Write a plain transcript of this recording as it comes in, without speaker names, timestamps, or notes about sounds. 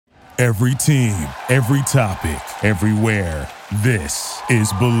Every team, every topic, everywhere. This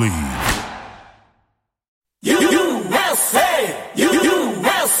is Believe. USA!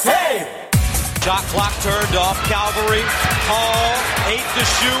 USA! Shot clock turned off. Calvary. Hall. 8 to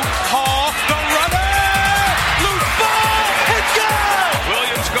shoot. Hall. The runner. Loose ball. It's good.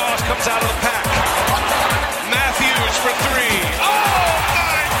 Williams-Goss comes out of the pack. Matthews for 3. Oh,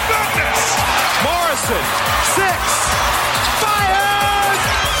 my goodness. Morrison. 6. Fires.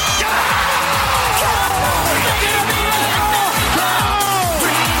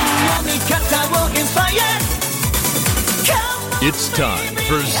 It's time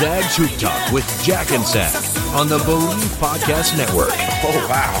for Zag's Hoop Talk with Jack and Zag on the Believe Podcast Network. Oh,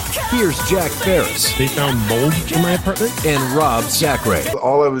 wow. Here's Jack Ferris. They found mold in my apartment? And Rob Zachary.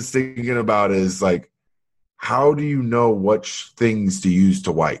 All I was thinking about is, like, how do you know which things to use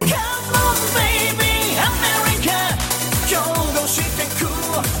to wipe?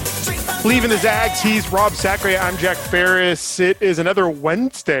 Believe in the Zags. He's Rob Zachary. I'm Jack Ferris. It is another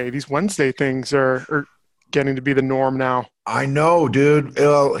Wednesday. These Wednesday things are getting to be the norm now. I know, dude.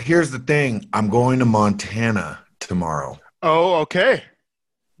 Well, here's the thing. I'm going to Montana tomorrow. Oh, okay.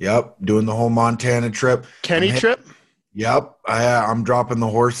 Yep, doing the whole Montana trip. Kenny trip? Yep. I'm dropping the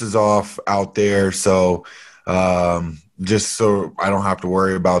horses off out there, so just so I don't have to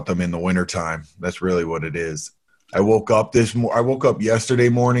worry about them in the wintertime. That's really what it is. I woke up yesterday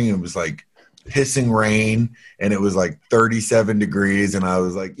morning, and it was like pissing rain, and it was like 37 degrees, and I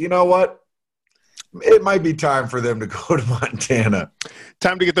was like, you know what? It might be time for them to go to Montana.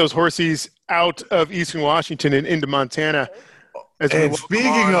 Time to get those horsies out of Eastern Washington and into Montana. And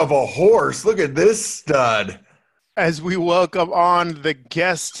speaking of a horse, look at this stud. As we welcome on the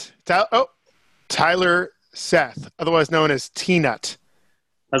guest, Tyler Seth, otherwise known as T-Nut.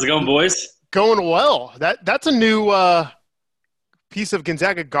 How's it going, boys? Going well. That's a new piece of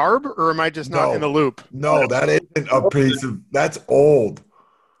Gonzaga garb, or am I just not in the loop? No, that isn't a piece of – that's old.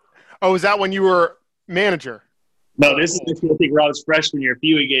 Oh, is that when you were manager? No, this is I think Rob's freshman year.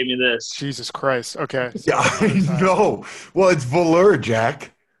 Huey gave me this. Jesus Christ. Okay. Yeah, I know. Well, it's velour,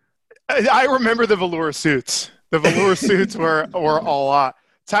 Jack. I remember the velour suits. The velour suits were a lot.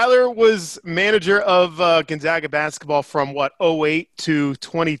 Tyler was manager of Gonzaga basketball from, 08 to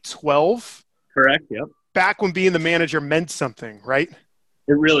 2012? Correct, yep. Back when being the manager meant something, right?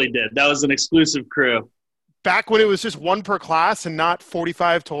 It really did. That was an exclusive crew. Back when it was just one per class and not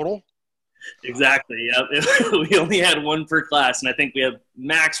 45 total? Exactly, yep. We only had one per class, and I think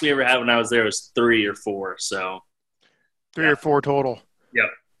max we ever had when I was there was 3 or 4, so. 3 or 4 total.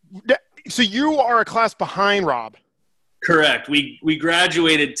 Yep. So you are a class behind Rob. Correct. We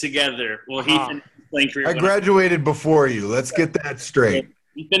graduated together. Well, he finished his playing career. I graduated before you. Let's get that straight.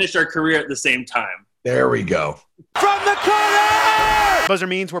 We finished our career at the same time. There we go. From the corner! Buzzer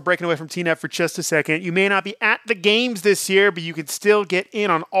means we're breaking away from TNET for just a second. You may not be at the games this year, but you can still get in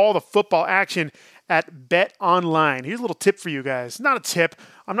on all the football action at Bet Online. Here's a little tip for you guys. Not a tip.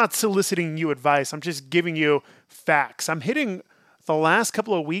 I'm not soliciting you advice. I'm just giving you facts. I'm hitting the last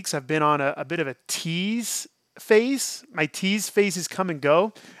couple of weeks. I've been on a bit of a tease phase. My tease phases come and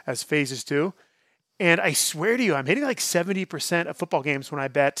go, as phases do. And I swear to you, I'm hitting like 70% of football games when I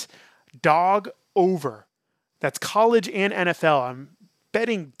bet dog over. That's college and NFL. I'm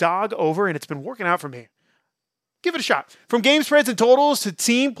betting dog over, and it's been working out for me. Give it a shot. From game spreads and totals to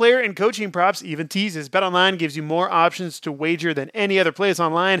team, player, and coaching props, even teases, BetOnline gives you more options to wager than any other place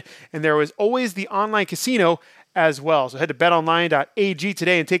online, and there is always the online casino as well. So head to betonline.ag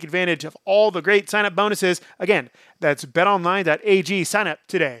today and take advantage of all the great sign-up bonuses. Again, that's betonline.ag. Sign up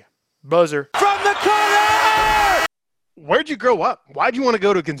today. Buzzer. From the corner! Where'd you grow up? Why'd you want to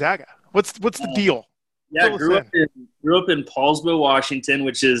go to Gonzaga? What's the deal? Yeah, grew up in Paulsville, Washington,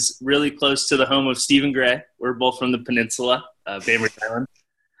 which is really close to the home of Stephen Gray. We're both from the peninsula, Bainbridge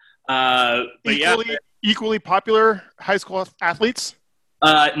Island. Equally popular high school athletes?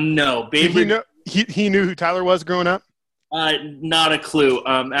 No. Bainbridge. He knew who Tyler was growing up? Not a clue.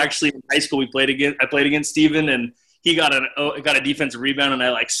 Actually, in high school, I played against Stephen, and he got a defensive rebound, and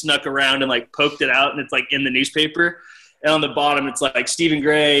I snuck around and poked it out, and it's in the newspaper. And on the bottom, it's Stephen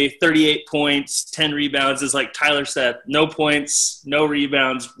Gray, 38 points, 10 rebounds. It's Tyler Seth, no points, no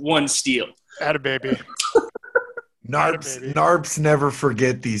rebounds, 1 steal. Attababy. Narps never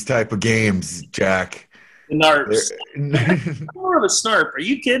forget these type of games, Jack. Narps. I'm more of a snarp. Are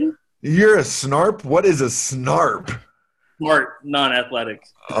you kidding? You're a snarp? What is a snarp? Smart, non-athletic.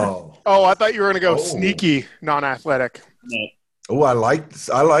 Oh, I thought you were going to go sneaky, non-athletic. No. Oh, I like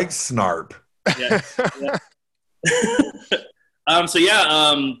snarp. Yeah.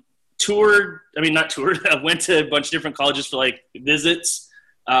 Toured. I mean, not toured. I went to a bunch of different colleges for visits.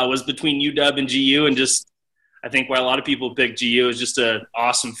 was between UW and GU, and just I think why a lot of people pick GU is just an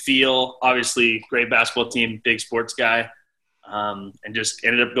awesome feel. Obviously, great basketball team, big sports guy, and just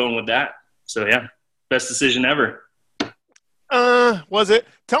ended up going with that. So yeah, best decision ever. Was it?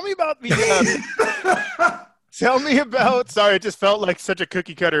 Tell me about the. Tell me about. Sorry, it just felt like such a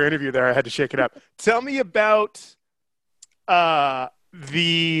cookie cutter interview there. I had to shake it up. Tell me about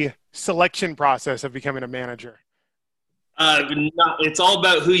the selection process of becoming a manager. It's all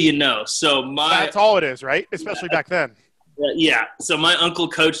about who you know. So that's all it is, right? Especially back then. Yeah. So my uncle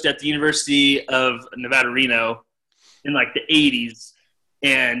coached at the University of Nevada, Reno in like the 80s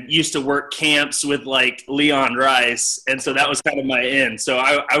and used to work camps with like Leon Rice. And so that was kind of my in. So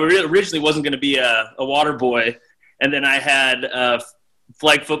I originally wasn't going to be a water boy. And then I had a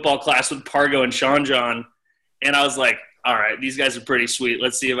flag football class with Pargo and Sean John. And I was like, all right, these guys are pretty sweet.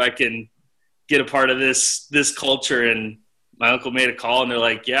 Let's see if I can get a part of this culture. And my uncle made a call, and they're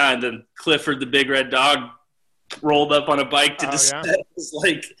like, yeah. And then Clifford, the big red dog, rolled up on a bike to decide. Yeah. It was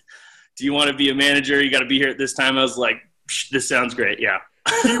like, do you want to be a manager? You got to be here at this time. I was like, this sounds great. Yeah.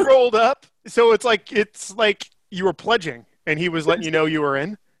 He rolled up. So it's like you were pledging, and he was letting you know you were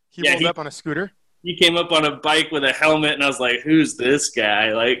in. He rolled up on a scooter. He came up on a bike with a helmet, and I was like, who's this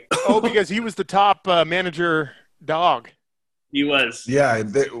guy? Like, because he was the top manager dog. He was. Yeah,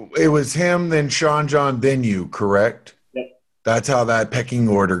 it was him, then Sean John, then you, correct? Yep. That's how that pecking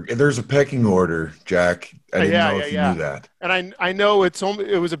order – there's a pecking order, Jack. I didn't know if you knew that. And I know it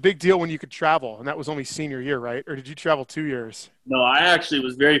was a big deal when you could travel, and that was only senior year, right? Or did you travel 2 years? No, I actually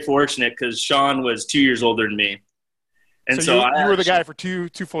was very fortunate because Sean was 2 years older than me. And so you were the guy for two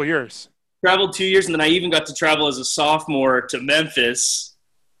full years. Traveled 2 years, and then I even got to travel as a sophomore to Memphis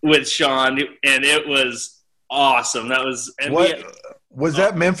with Sean, and it was – awesome. That was – was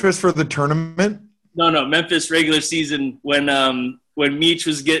that Memphis for the tournament? No, Memphis regular season when Meach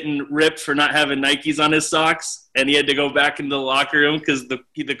was getting ripped for not having Nikes on his socks, and he had to go back into the locker room because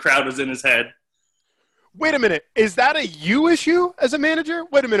the crowd was in his head. Wait a minute. Is that a you issue as a manager?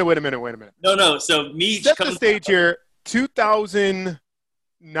 Wait a minute. No. So Meach set the stage here.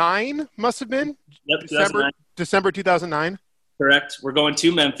 2009 must have been? Yep, December 2009? Correct. We're going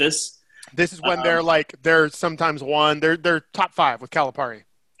to Memphis. This is when they're sometimes one. They're top 5 with Calipari.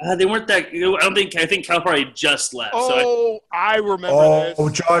 They weren't that. I think Calipari just left. I remember this. Oh,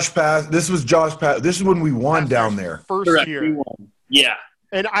 Josh Pass. This was Josh Pass. This is when we won down there. First Correct. year. We won. Yeah.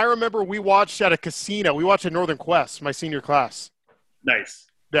 And I remember we watched at a casino. We watched at Northern Quest, my senior class. Nice.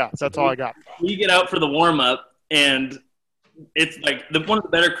 Yeah, that's all I got. We get out for the warm-up, and it's like one of the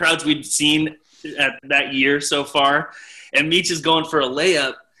better crowds we'd seen at that year so far. And Meach is going for a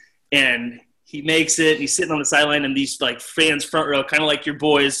layup. And he makes it. He's sitting on the sideline, and these like fans front row, kind of like your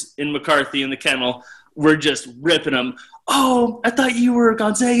boys in McCarthy in the kennel, we're just ripping him. Oh, I thought you were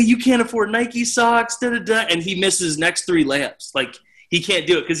Gonzaga. You can't afford Nike socks. Da-da-da. And he misses his next 3 layups. Like he can't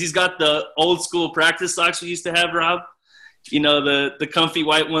do it because he's got the old school practice socks we used to have, Rob. You know, the comfy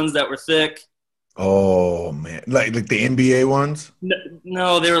white ones that were thick. Oh man, like the NBA ones?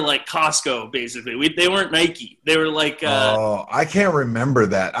 No, they were like Costco basically. They weren't Nike. They were like. I can't remember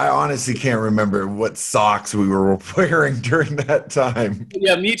that. I honestly can't remember what socks we were wearing during that time.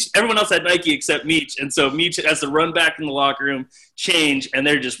 Yeah, Meach. Everyone else had Nike except Meach, and so Meach has to run back in the locker room, change, and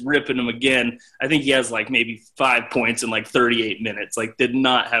they're just ripping him again. I think he has like maybe 5 points in like 38 minutes. Like, did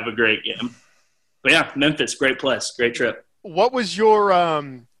not have a great game. But yeah, Memphis, great place, great trip. What was your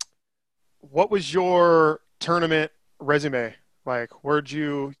tournament resume like? Where'd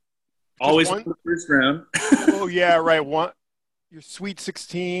you always win the first round? Oh yeah, right. You're Sweet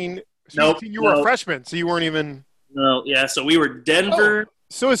 16. Nope. You were a freshman, so you weren't even. No, yeah. So we were Denver. Oh,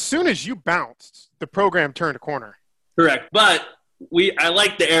 so as soon as you bounced, the program turned a corner. Correct, but I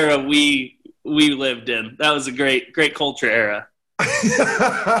like the era we lived in. That was a great culture era.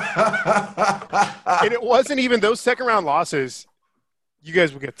 And it wasn't even those second round losses. You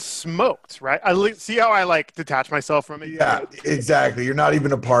guys would get smoked, right? See how I detach myself from it? Yeah, exactly. You're not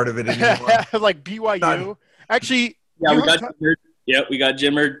even a part of it anymore. Like BYU. Actually, yeah, we got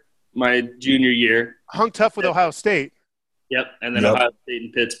Jimmered my junior year. Hung tough with Ohio State. Yep, and then Ohio State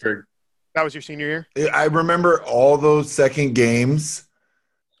and Pittsburgh. That was your senior year? I remember all those second games,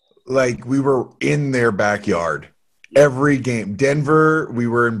 like we were in their backyard. Every game. Denver, we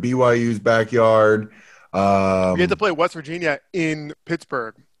were in BYU's backyard. We had to play West Virginia in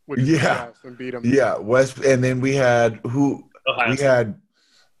Pittsburgh. And beat them. Yeah, and then we had had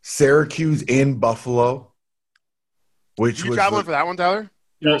Syracuse in Buffalo, which you traveling for that one, Tyler?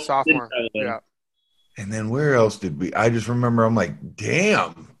 You were a sophomore. Yeah. And then where else did we? I just remember I'm like,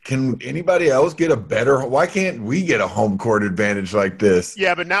 damn, can anybody else get a better? Why can't we get a home court advantage like this?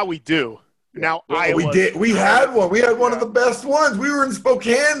 Yeah, but now we do. Now Iowa. We did. We had one. We had one of the best ones. We were in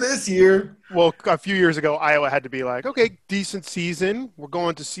Spokane this year. Well, a few years ago, Iowa had to be like, okay, decent season. We're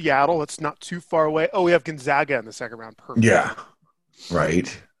going to Seattle. It's not too far away. Oh, we have Gonzaga in the second round. Perfect. Yeah.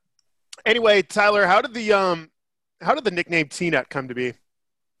 Right. Anyway, Tyler, how did the nickname T-Nut come to be?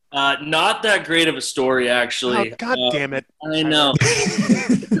 Not that great of a story, actually. Oh, God damn it! I know.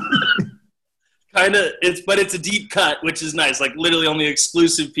 But it's a deep cut, which is nice. Like literally, only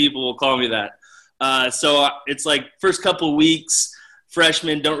exclusive people will call me that. So it's like first couple of weeks,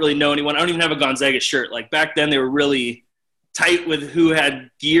 freshmen don't really know anyone. I don't even have a Gonzaga shirt. Like back then, they were really tight with who had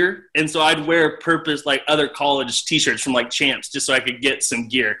gear, and so I'd wear like other college T-shirts from like Champs just so I could get some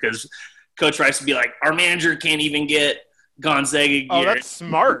gear because Coach Rice would be like, "Our manager can't even get Gonzaga gear." Oh, that's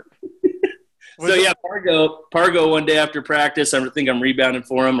smart. So yeah, Pargo one day after practice, I think I'm rebounding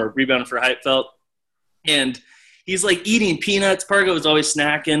for him or rebounding for Heitfeld. And he's like eating peanuts. Pargo was always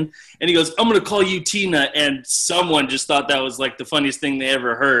snacking. And he goes, "I'm going to call you T-Nut." And someone just thought that was like the funniest thing they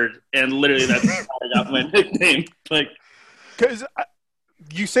ever heard. And literally that's how I got my nickname. Like, because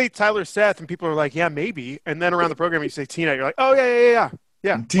you say Tyler Seth and people are like, yeah, maybe. And then around the program you say T-Nut. You're like, oh, yeah.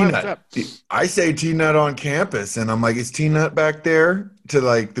 Yeah, T-Nut. I say T-Nut on campus, and I'm like, is T-Nut back there to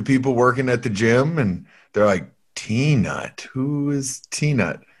like the people working at the gym? And they're like, T-Nut? Who is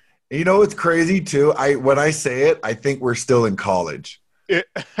T-Nut? And you know what's crazy too? When I say it, I think we're still in college.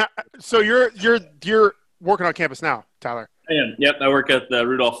 So you're working on campus now, Tyler? I am. Yep, I work at the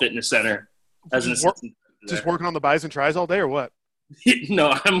Rudolph Fitness Center as an assistant. Just working on the buys and tries all day, or what?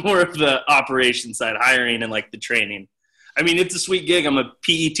 No, I'm more of the operations side, hiring and like the training. I mean, it's a sweet gig. I'm a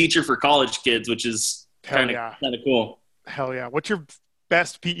PE teacher for college kids, which is kind of cool. Hell yeah. What's your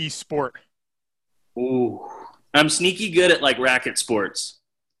best PE sport? Ooh. I'm sneaky good at like racket sports.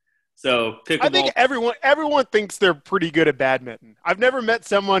 So pickleball. I think everyone thinks they're pretty good at badminton. I've never met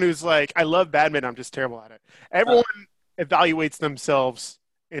someone who's like, I love badminton, I'm just terrible at it. Everyone evaluates themselves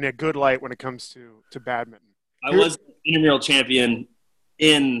in a good light when it comes to badminton. I was intramural champion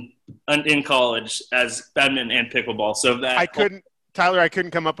in college as badminton and pickleball. So that I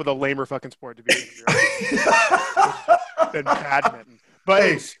couldn't come up with a lamer fucking sport to be than badminton.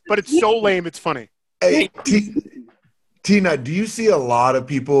 But it's so lame, it's funny. Hey, Tina, do you see a lot of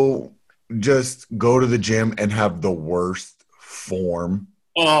people just go to the gym and have the worst form?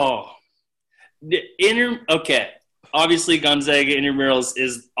 Oh, okay. Obviously, Gonzaga intramurals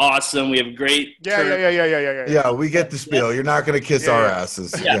is awesome. We have great. Yeah. We get the spiel. You're not going to kiss our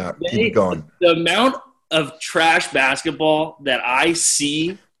asses. Yeah, keep it going. The amount of trash basketball that I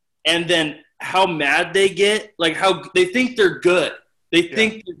see, and then how mad they get, like how they think they're good. They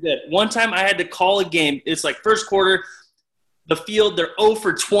think they're good. One time I had to call a game. It's like first quarter, the field, they're 0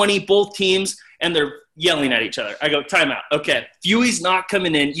 for 20, both teams, and they're yelling at each other. I go, timeout. Okay, Fewey's not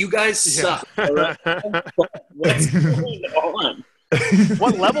coming in. You guys suck. All right? What's going on?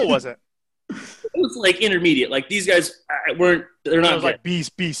 What level was it? It was like intermediate. Like these guys they're not. It was like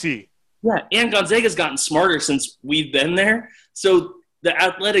BC. Yeah, and Gonzaga's gotten smarter since we've been there. So the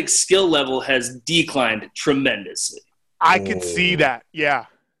athletic skill level has declined tremendously. I can see that. Yeah.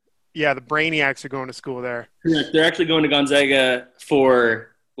 Yeah, the brainiacs are going to school there. They're actually going to Gonzaga for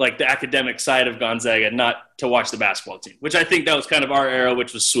like the academic side of Gonzaga, not to watch the basketball team, which I think that was kind of our era,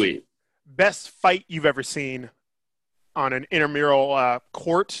 which was sweet. Best fight you've ever seen on an intramural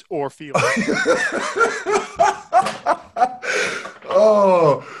court or field? What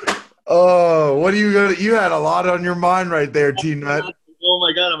are you going to – you had a lot on your mind right there, T-Nut. Oh,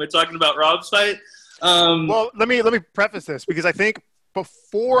 my God. Am I talking about Rob's fight? Well, let me preface this because I think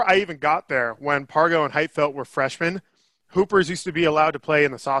before I even got there, when Pargo and Heitfeld were freshmen, Hoopers used to be allowed to play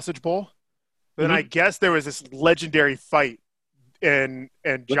in the Sausage Bowl. Then I guess there was this legendary fight, and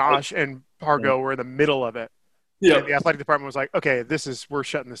Josh and Pargo were in the middle of it. Yeah, and the athletic department was like, "Okay, we're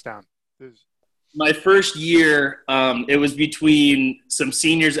shutting this down." My first year, it was between some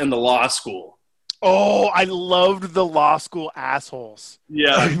seniors and the law school. Oh, I loved the law school assholes.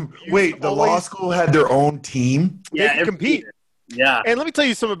 Yeah. Wait, the law school had their own team? They could compete. Yeah. And let me tell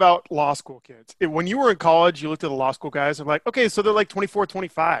you something about law school kids. When you were in college, you looked at the law school guys and like, okay, so they're like 24,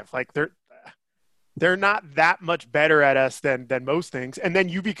 25. Like they're not that much better at us than most things. And then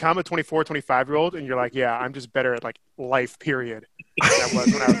you become a 24, 25-year-old and you're like, yeah, I'm just better at like life, period. That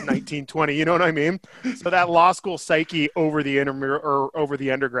was when I was 19, 20. You know what I mean? So that law school psyche over the over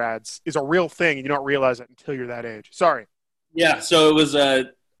the undergrads is a real thing. And you don't realize it until you're that age. Sorry. Yeah. So it was,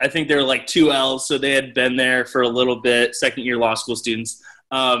 I think they were like 2Ls. So they had been there for a little bit, second-year law school students.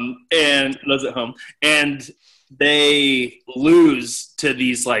 and lives at home. And they lose to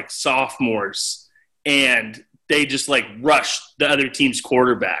these like sophomores, and they just like rush the other team's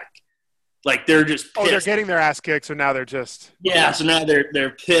quarterback. Like they're just pissed. They're getting their ass kicked, so now they're just So now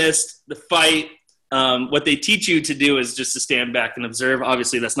they're pissed. The fight. What they teach you to do is just to stand back and observe.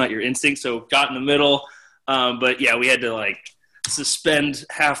 Obviously, that's not your instinct. So got in the middle. But yeah, we had to like suspend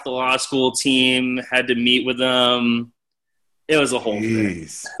half the law school team. Had to meet with them. It was a whole thing.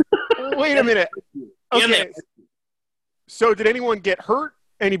 Wait a minute. Okay. So did anyone get hurt?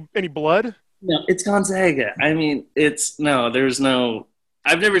 Any blood? No, it's Gonzaga. I mean, there's no.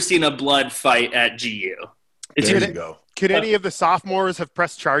 I've never seen a blood fight at GU. There you go. Could any of the sophomores have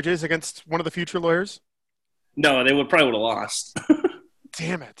pressed charges against one of the future lawyers? No, they probably would have lost.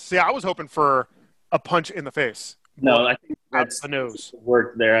 Damn it. See, I was hoping for a punch in the face. No, I think that's the nose.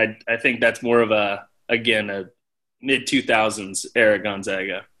 Worked there. I think that's more of a mid-2000s era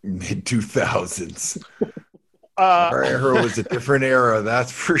Gonzaga. Mid-2000s. Our era was a different era,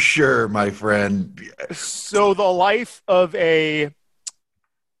 that's for sure, my friend. So the life of a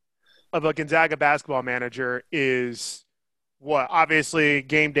Gonzaga basketball manager is what? Obviously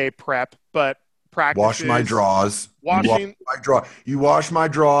game day prep, but practice. Wash my draws. You wash my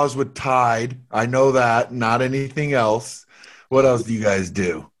draws with Tide. I know that, not anything else. What else do you guys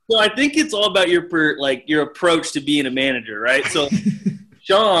do? So I think it's all about your approach to being a manager, right? So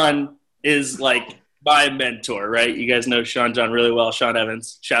Sean is like my mentor, right? You guys know Sean John really well. Sean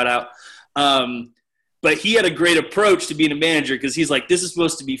Evans, shout out. But he had a great approach to being a manager because he's like, this is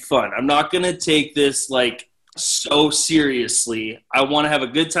supposed to be fun. I'm not going to take this like so seriously. I want to have a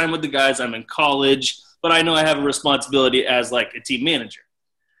good time with the guys. I'm in college, but I know I have a responsibility as like a team manager.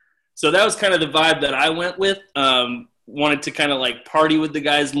 So that was kind of the vibe that I went with. Wanted to kind of like party with the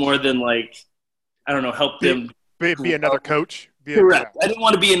guys more than like, I don't know, help them. Be another coach. Correct. I didn't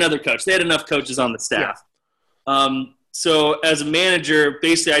want to be another coach. They had enough coaches on the staff. Yeah. So as a manager,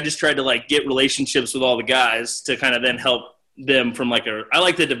 basically I just tried to like get relationships with all the guys to kind of then help them from like I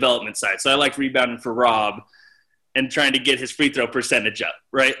like the development side. So I like rebounding for Rob and trying to get his free throw percentage up,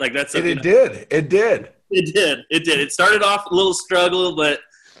 right? Like that's something. It did. It did. It started off a little struggle, but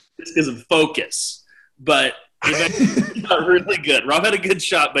just because of focus. But eventually got really good. Rob had a good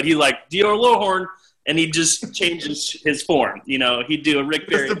shot, but he like Dior Lohorn, and he just changes his form. You know, he'd do a Rick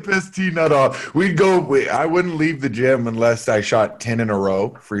Barry. Just to piss T-Nut off. I wouldn't leave the gym unless I shot 10 in a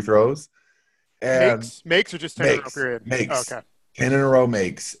row free throws. And makes or just 10 in a row period? Makes. Oh, okay. 10 in a row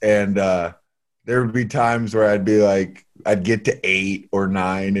makes. And there would be times where I'd be like, I'd get to 8 or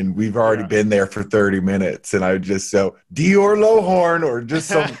 9, and we've already been there for 30 minutes. And I would just so Dior Lohorn or just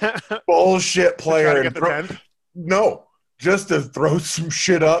some bullshit player. No. Just to throw some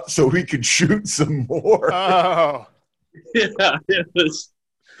shit up so we could shoot some more. Oh. Yeah, it was.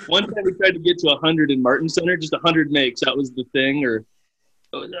 One time we tried to get to 100 in Martin Center, just 100 makes. That was the thing, or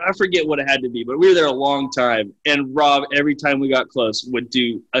I forget what it had to be, but we were there a long time. And Rob, every time we got close, would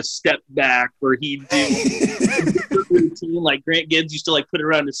do a step back where he'd do a routine. Like Grant Gibbs used to like put it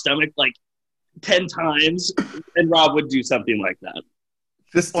around his stomach like 10 times, and Rob would do something like that.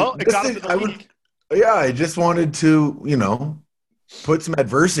 I just wanted to, put some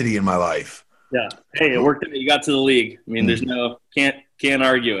adversity in my life. Yeah. Hey, it worked. You got to the league. I mean, there's can't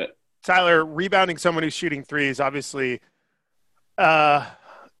argue it. Tyler, rebounding someone who's shooting threes, obviously,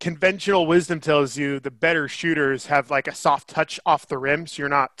 conventional wisdom tells you the better shooters have like a soft touch off the rim, so you're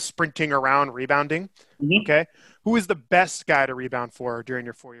not sprinting around rebounding. Mm-hmm. Okay. Who is the best guy to rebound for during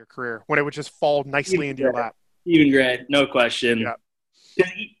your 4-year career when it would just fall nicely into your lap? Steven Gray, no question. Yeah.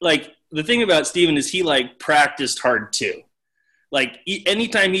 The thing about Steven is he like practiced hard too. Like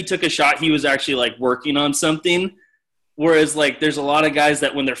anytime he took a shot, he was actually like working on something. Whereas like there's a lot of guys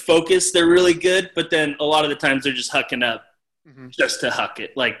that when they're focused, they're really good. But then a lot of the times they're just hucking up just to huck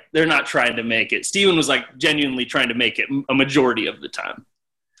it. Like they're not trying to make it. Steven was like genuinely trying to make it a majority of the time.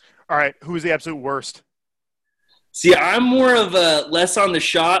 All right. Who's the absolute worst? See, I'm more of a less on the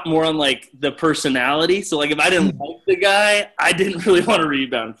shot, more on like the personality. So like if I didn't like the guy, I didn't really want to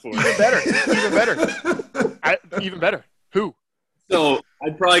rebound for him. Even better. Who? So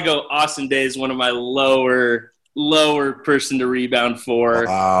I'd probably go Austin Day is one of my lower person to rebound for.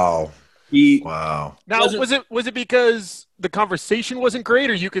 Wow. Now was it because the conversation wasn't great,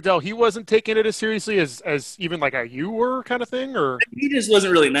 or you could tell he wasn't taking it as seriously as even like you were, kind of thing, or he just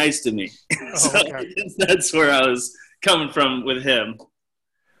wasn't really nice to me. Okay. That's where I was coming from with him.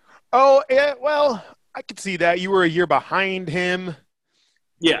 Oh yeah, well I could see that you were a year behind him.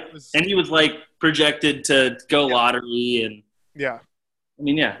 Yeah, and he was like projected to go lottery, and yeah. I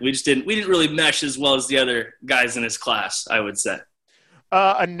mean, yeah, we didn't really mesh as well as the other guys in his class, I would say.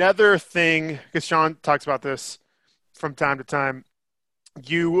 Another thing, because Sean talks about this from time to time,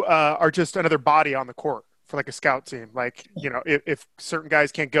 you are just another body on the court for like a scout team. Like, if certain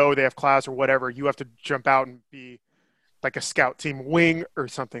guys can't go, they have class or whatever, you have to jump out and be like a scout team wing or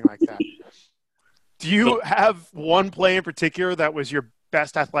something like that. Do you have one play in particular that was your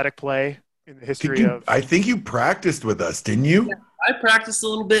best athletic play in the history of? I think you practiced with us, didn't you? Yeah, I practiced a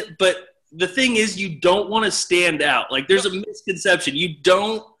little bit, but the thing is, you don't want to stand out. Like, there's a misconception. You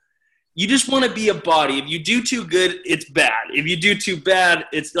just want to be a body. If you do too good, it's bad. If you do too bad,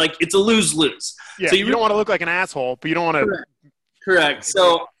 it's like it's a lose-lose. Yeah, so you don't want to look like an asshole, but you don't want to. Correct.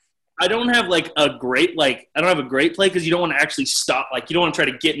 So I don't have a great play because you don't want to actually stop. Like, you don't want to try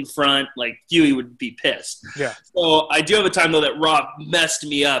to get in front. Like, Huey would be pissed. Yeah. So I do have a time, though, that Rob messed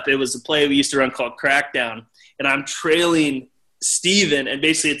me up. It was a play we used to run called Crackdown, and I'm trailing Steven, and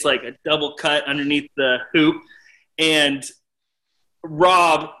basically it's like a double cut underneath the hoop. And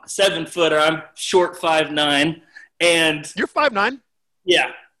Rob, 7-footer, I'm short 5'9", and you're 5'9".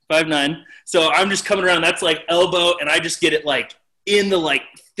 Yeah, 5'9". So I'm just coming around. That's like elbow, and I just get it like in the like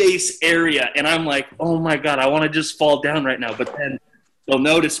face area, and I'm like, oh my god, I want to just fall down right now, but then they'll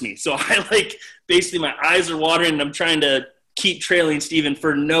notice me. So I basically my eyes are watering, and I'm trying to keep trailing Steven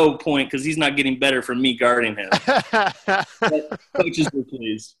for no point because he's not getting better from me guarding him. Coaches were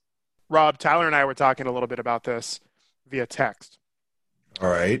pleased. Rob, Tyler and I were talking a little bit about this via text. All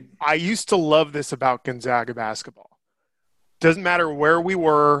right. I used to love this about Gonzaga basketball. Doesn't matter where we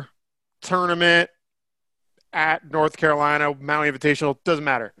were, tournament, at North Carolina, Mountain Invitational, doesn't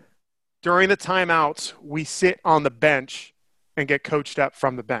matter. During the timeouts, we sit on the bench and get coached up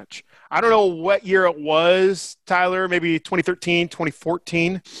from the bench. I don't know what year it was, Tyler, maybe 2013,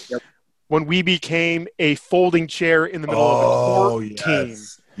 2014, when we became a folding chair in the middle of the court team.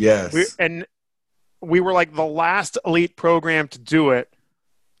 Yes. We were like the last elite program to do it.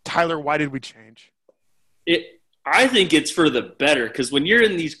 Tyler, why did we change? I think it's for the better, because when you're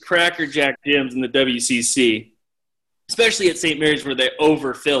in these Cracker Jack gyms in the WCC, especially at St. Mary's where they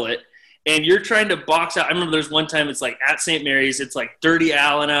overfill it, and you're trying to box out. I remember there's one time it's like at St. Mary's, it's like Dirty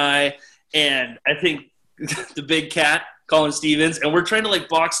Al and I think the big cat, Colin Stevens, and we're trying to like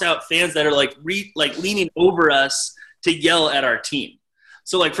box out fans that are like leaning over us to yell at our team.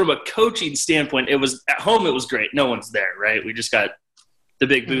 So like from a coaching standpoint, it was at home, it was great. No one's there, right? We just got the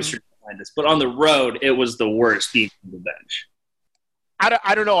big booster behind us. But on the road, it was the worst being on the bench.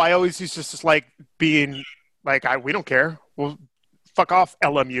 I don't know. I always used to just like being like, we don't care. Well, fuck off,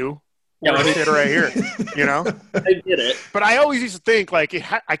 LMU. Yeah, we'll sit right here, I get it. But I always used to think like,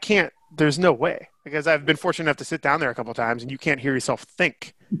 I can't, there's no way, because I've been fortunate enough to sit down there a couple of times and you can't hear yourself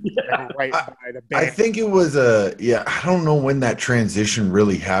think. Right by the band. I think it was I don't know when that transition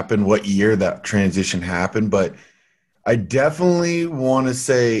really happened, what year that transition happened, but I definitely want to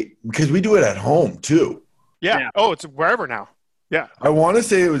say, because we do it at home too. Yeah. Oh, it's wherever now. Yeah. I want to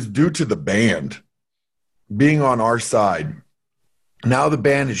say it was due to the band being on our side. Now the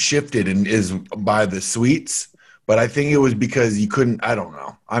band has shifted and is by the suites, but I think it was because you couldn't – I don't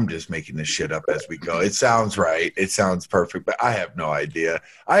know. I'm just making this shit up as we go. It sounds right. It sounds perfect, but I have no idea.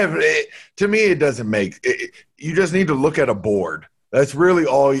 To me, it doesn't make – you just need to look at a board. That's really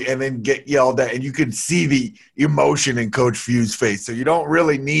all – and then get yelled at, and you can see the emotion in Coach Few's face. So you don't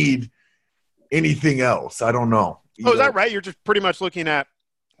really need anything else. I don't know. Is that right? You're just pretty much looking at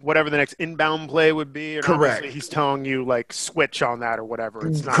whatever the next inbound play would be. And correct. He's telling you, like, switch on that or whatever.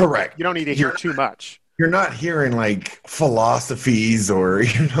 It's not correct. You don't need to hear too much. You're not hearing, like, philosophies or,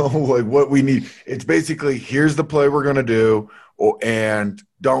 like what we need. It's basically, here's the play we're going to do, and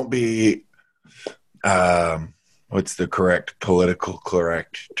don't be what's the political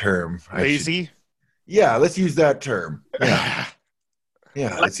correct term? Lazy? Yeah, let's use that term. Yeah.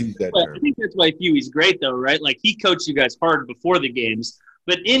 Yeah, let's use that term. I think that's why Huey's great, though, right? Like, he coached you guys hard before the games,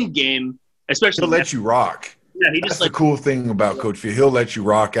 but in game, especially – he'll let you rock. Yeah, that's the cool thing about Coach Few. He'll let you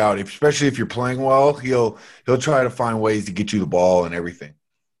rock out, especially if you're playing well. He'll try to find ways to get you the ball and everything.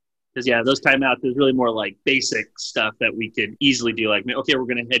 Because, those timeouts, there's really more like basic stuff that we could easily do. Like, okay, we're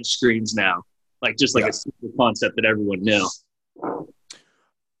going to hedge screens now. Like, just like a simple concept that everyone knew.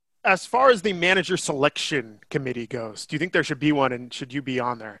 As far as the manager selection committee goes, do you think there should be one, and should you be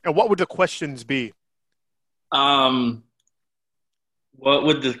on there? And what would the questions be? What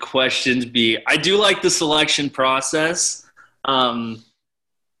would the questions be? I do like the selection process.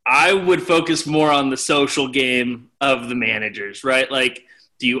 I would focus more on the social game of the managers, right? Like,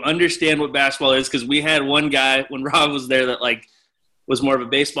 do you understand what basketball is? Because we had one guy when Rob was there that like was more of a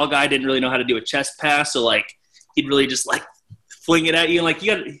baseball guy, didn't really know how to do a chest pass, so like he'd really just like fling it at you, and like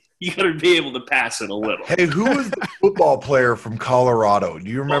you got you got to be able to pass it a little. Hey, who was the football player from Colorado?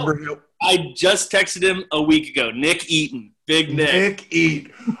 Do you remember him? I just texted him a week ago. Nick Eaton. Big Nick. Nick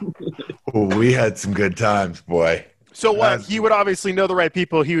Eaton. Oh, we had some good times, boy. So what? He would obviously know the right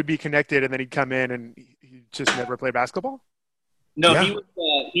people. He would be connected, and then he'd come in, and he just never played basketball? No, Yeah.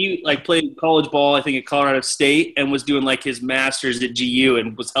 he played college ball, I think, at Colorado State, and was doing like his master's at GU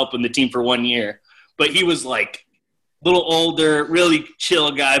and was helping the team for 1 year. But he was like a little older, really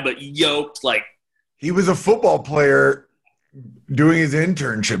chill guy, but yoked. Like He was a football player doing his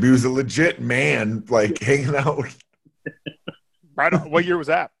internship. He was a legit man, like hanging out with. Right on. What year was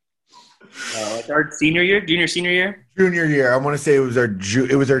that? like our senior year, senior year. Junior year. I want to say it was our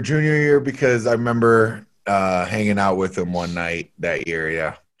junior year because I remember hanging out with him one night that year.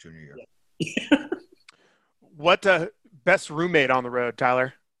 Yeah, junior year. What best roommate on the road,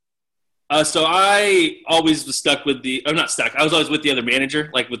 Tyler? So I always was stuck with I'm not stuck. I was always with the other manager,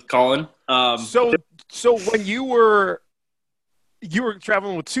 like with Colin. So when you were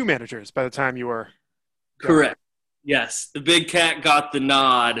traveling with two managers by the time you were correct. Yes, the big cat got the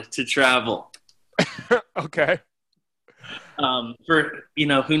nod to travel. okay. For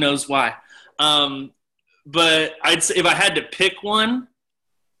who knows why. But I'd say if I had to pick one,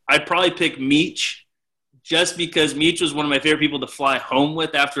 I'd probably pick Meach, just because Meach was one of my favorite people to fly home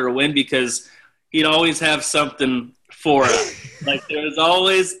with after a win, because he'd always have something for us. Like there was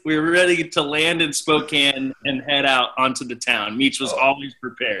always, we were ready to land in Spokane and head out onto the town. Meach was always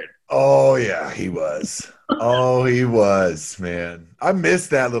prepared. Oh yeah, he was. Oh, he was, man. I miss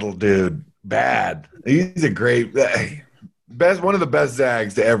that little dude. Bad. He's a great one of the best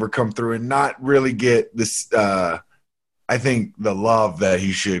Zags to ever come through and not really get this I think the love that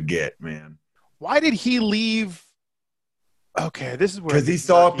he should get, man. Why did he leave? Okay, this is where because he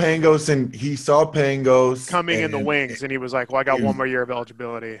saw Pangos coming in the wings, and he was like, "Well, I got one more year of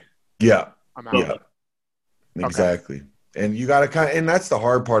eligibility. Yeah, I'm out." yeah, exactly. And you got to and that's the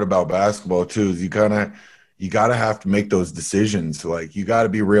hard part about basketball too, is you got to have to make those decisions. Like you got to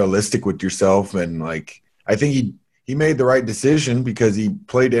be realistic with yourself, and like I think he made the right decision because he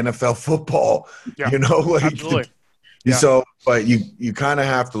played NFL football. Yeah, like absolutely. Yeah. So, but you kind of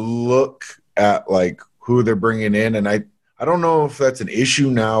have to look at like who they're bringing in, and I don't know if that's an issue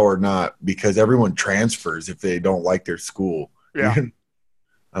now or not, because everyone transfers if they don't like their school. Yeah.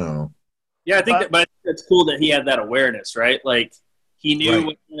 I don't know. Yeah, I think but it's cool that he had that awareness, right? Like he knew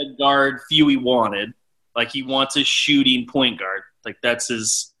what kind of guard Huey wanted. Like he wants a shooting point guard. Like that's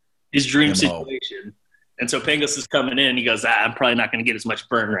his dream situation. And so Pangos is coming in. He goes, I'm probably not going to get as much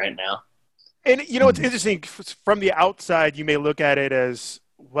burn right now. And it's interesting from the outside. You may look at it as,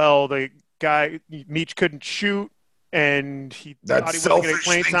 well, the guy Meach couldn't shoot, and he thought he wasn't going to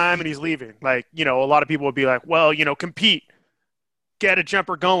play time, and he's leaving. Like, a lot of people would be like, well, compete, get a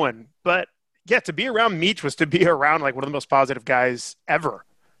jumper going. But yeah, to be around Meach was to be around like one of the most positive guys ever.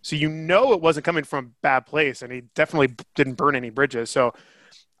 So it wasn't coming from a bad place, and he definitely didn't burn any bridges. So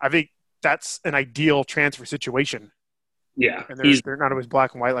I think that's an ideal transfer situation. Yeah, and they're not always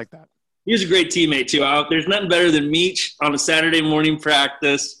black and white like that. He's a great teammate too. There's nothing better than Meach on a Saturday morning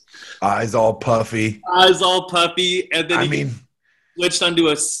practice. Eyes all puffy, and then he switched onto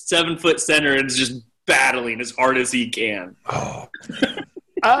a 7-foot center and is just battling as hard as he can. Oh.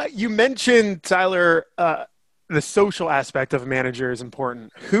 You mentioned, Tyler, the social aspect of a manager is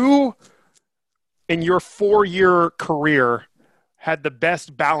important. Who, in your 4-year career, had the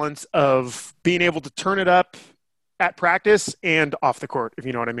best balance of being able to turn it up at practice and off the court, if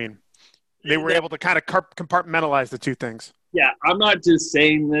you know what I mean? They were able to kind of compartmentalize the two things. Yeah, I'm not just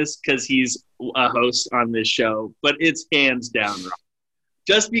saying this because he's a host on this show, but it's hands down Rob.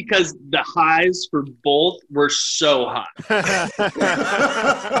 Just because the highs for both were so high.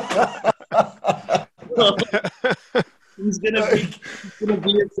 He's gonna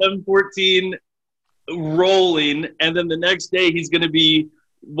be at 7:14 rolling, and then the next day he's gonna be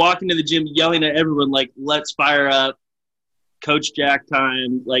walking to the gym yelling at everyone like, "Let's fire up, Coach Jack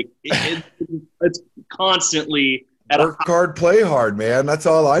time!" Like it's constantly work hard, play hard, man. That's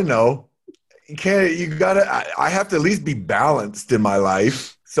all I know. I have to at least be balanced in my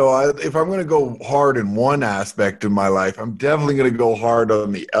life. So if I'm going to go hard in one aspect of my life, I'm definitely going to go hard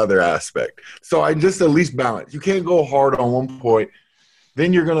on the other aspect. So I just at least balance. You can't go hard on one point.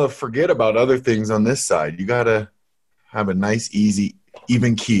 Then you're going to forget about other things on this side. You got to have a nice, easy,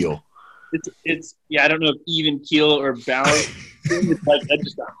 even keel. It's I don't know if even keel or balance. It's like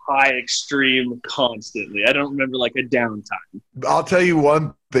just a high extreme constantly. I don't remember like a downtime. I'll tell you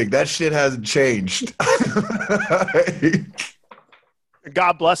one thing. That shit hasn't changed.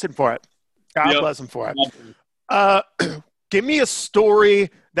 God bless him for it. God bless him for it. Give me a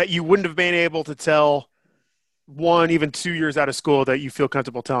story that you wouldn't have been able to tell 1, even 2 years out of school that you feel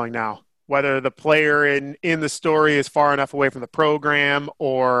comfortable telling now? Whether the player in the story is far enough away from the program,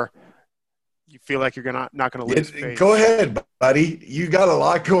 or you feel like you're not going to lose face. Go ahead, buddy. You got a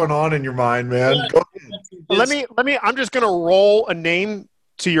lot going on in your mind, man. Go ahead. Let me. I'm just going to roll a name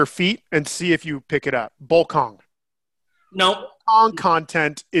to your feet and see if you pick it up. Bolkong. No. Bolkong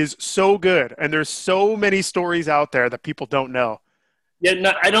content is so good, and there's so many stories out there that people don't know. Yeah,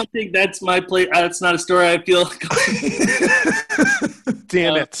 no, I don't think that's my play. That's not a story I feel.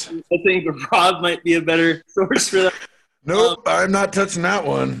 Damn it. I think Rob might be a better source for that. Nope, I'm not touching that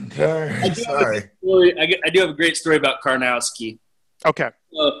one. Sorry. I do have a great story about Karnowski. Okay.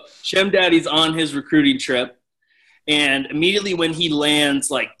 So, Shem Daddy's on his recruiting trip, and immediately when he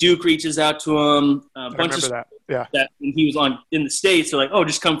lands, like Duke reaches out to him. A bunch of that. Yeah. That when he was in the States, they're like, "Oh,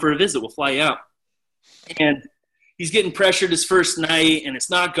 just come for a visit. We'll fly you out." And he's getting pressured his first night, and it's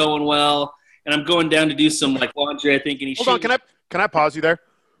not going well. And I'm going down to do some like laundry, I think. And he Hold on, can I pause you there?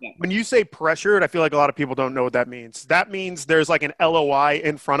 Yeah. When you say pressured, I feel like a lot of people don't know what that means. That means there's like an LOI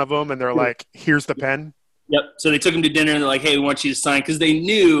in front of them, and they're like, "Here's the pen." Yep. So they took him to dinner, and they're like, "Hey, we want you to sign," because they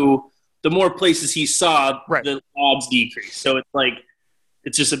knew the more places he saw, right, the odds decrease. So it's like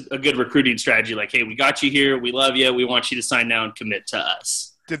it's just a good recruiting strategy. Like, "Hey, we got you here. We love you. We want you to sign now and commit to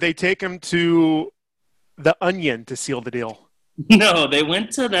us." Did they take him to the Onion to seal the deal? No, they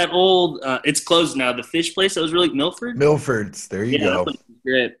went to that old it's closed now, the fish place that was really Milford. Milford's. There you go.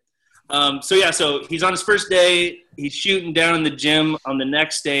 Great. So he's on his first day. He's shooting down in the gym on the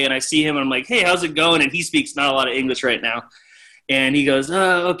next day, and I see him, and I'm like, "Hey, how's it going?" And he speaks not a lot of English right now. And he goes,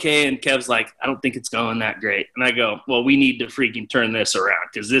 "Okay." And Kev's like, "I don't think it's going that great." And I go, "Well, we need to freaking turn this around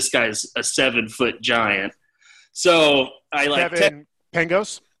because this guy's a 7-foot giant." So I like Kevin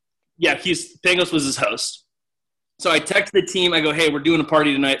Pangos? Yeah, Pangos was his host. So I text the team. I go, "Hey, we're doing a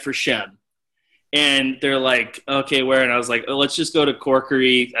party tonight for Shem." And they're like, "Okay, where?" And I was like, "Oh, let's just go to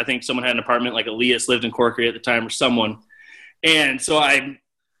Corkery." I think someone had an apartment, like Elias lived in Corkery at the time or someone. And so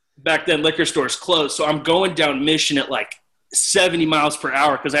back then liquor stores closed. So I'm going down Mission at like 70 miles per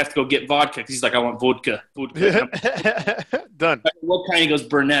hour because I have to go get vodka. Because he's like, "I want vodka." Done. What kind? He goes,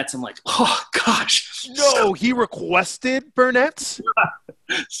 "Burnett's." I'm like, "Oh, gosh." No, he requested Burnett's?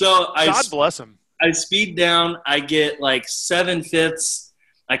 So God bless him. I speed down. I get like 7/5.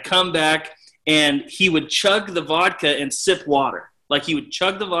 I come back, and he would chug the vodka and sip water. Like he would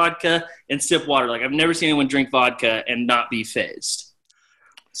chug the vodka and sip water. Like I've never seen anyone drink vodka and not be fazed.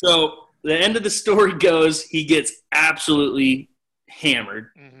 So the end of the story goes, he gets absolutely hammered.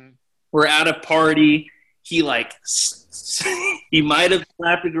 Mm-hmm. We're at a party. He he might have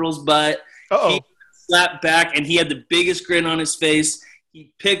slapped a girl's butt. Uh-oh. He slapped back, and he had the biggest grin on his face.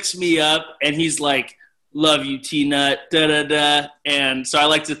 He picks me up, and he's like, "Love you, T-Nut, da-da-da." And so I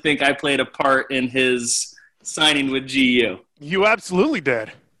like to think I played a part in his signing with GU. You absolutely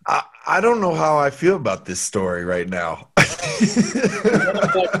did. I don't know how I feel about this story right now.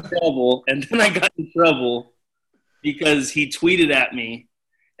 And then I got in trouble because he tweeted at me.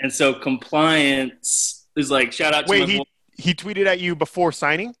 And so compliance is like, shout out to my boy. He tweeted at you before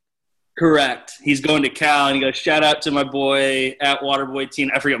signing? Correct. He's going to Cal, and he goes, "Shout out to my boy at Waterboy Teen."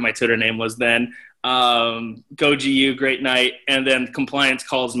 I forget what my Twitter name was then. Go GU, great night. And then compliance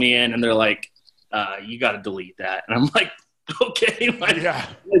calls me in, and they're like, "You got to delete that." And I'm like, "Okay, why did I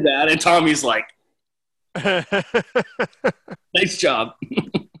do that?" And Tommy's like, "Nice job."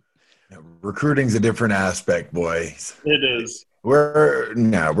 Recruiting's a different aspect, boys. It is. We're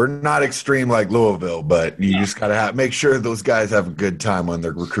not extreme like Louisville, but you just gotta make sure those guys have a good time on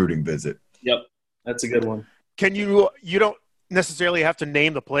their recruiting visit. Yep, that's a good one. Can you don't necessarily have to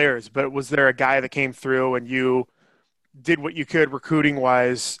name the players, but was there a guy that came through and you did what you could recruiting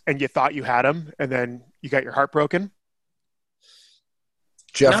wise, and you thought you had him, and then you got your heart broken?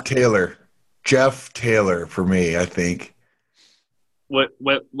 Jeff Taylor for me, I think. What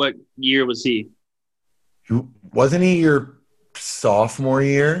year was he? Wasn't he your sophomore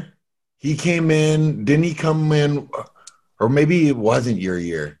year? He came in, didn't he come in, or maybe it wasn't your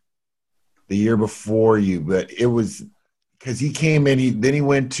year, the year before you, but it was because he came in, then he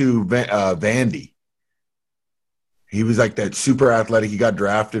went to Vandy. He was like that super athletic. He got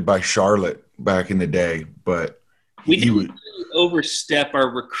drafted by Charlotte back in the day, but we didn't really overstep our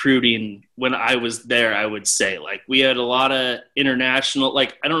recruiting when I was there, I would say. Like, we had a lot of international –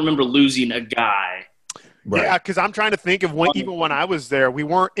 like, I don't remember losing a guy. Right. Yeah, because I'm trying to think of even when I was there, we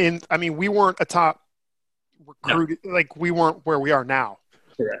weren't a top recruit. No. Like, we weren't where we are now.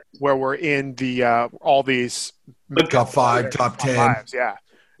 Correct. Where we're in the all these top 5, top 10. Fives, yeah.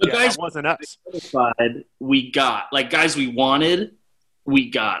 But guys, that wasn't us. We got like guys we wanted, we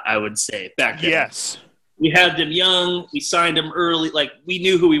got, I would say, back then. Yes. We had them young. We signed them early. Like, we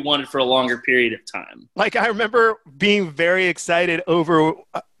knew who we wanted for a longer period of time. Like, I remember being very excited over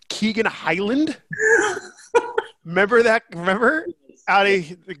Keegan Highland. Remember that? Remember?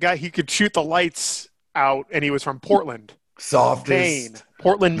 The guy, he could shoot the lights out, and he was from Portland. Maine.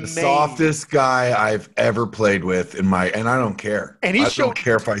 Portland, the Maine. Softest guy I've ever played with and I don't care. And I don't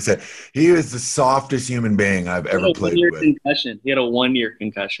care if I say he is the softest human being I've ever played with. Concussion. He had a 1-year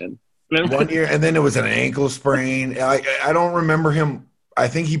concussion. 1 year, and then it was an ankle sprain. I don't remember him. I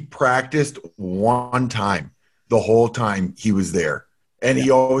think he practiced one time the whole time he was there, and he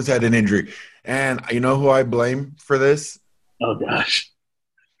always had an injury. And you know who I blame for this? Oh, gosh.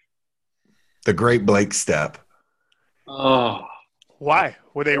 The great Blake Stepp. Oh. Why?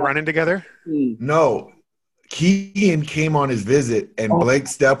 Were they running together? No. Keegan came on his visit, and Blake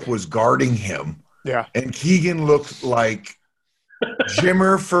Stepp was guarding him. Yeah. And Keegan looked like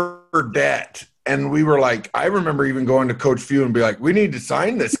Jimmer Fredette. And we were like, I remember even going to Coach Few and be like, we need to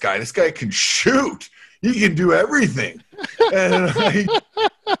sign this guy. This guy can shoot. He can do everything.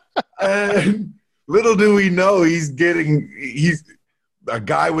 And little do we know he's a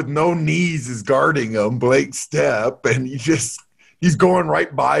guy with no knees is guarding him, Blake Stepp, and he's going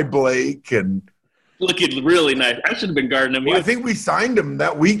right by Blake and looking really nice. I should have been guarding him. Well, I think we signed him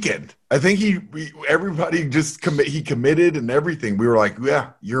that weekend. I think everybody just he committed and everything. We were like,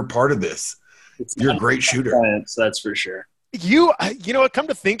 yeah, you're part of this. You're a great shooter. Science, that's for sure. You know, come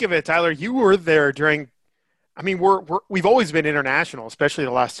to think of it, Tyler, you were there during. I mean, we've always been international, especially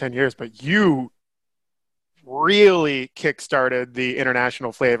the last 10 years, but you really kickstarted the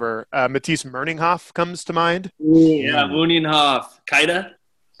international flavor. Matisse Merninghoff comes to mind. Yeah, Merninghoff.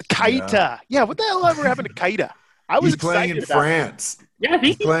 Keita. Yeah, what the hell ever happened to Keita? He's playing in France. Yeah, I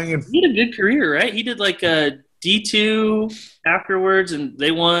think he had a good career, right? He did like a D2 afterwards, and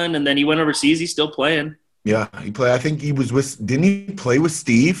they won, and then he went overseas. He's still playing. Yeah, he played. I think he was with – didn't he play with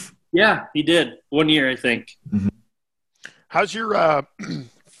Steve? Yeah, he did. 1 year, I think. Mm-hmm. How's your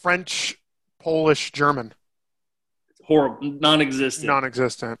French, Polish, German? Horrible. Non-existent.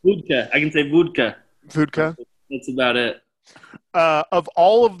 Vodka. I can say vodka. Vodka? That's about it. Of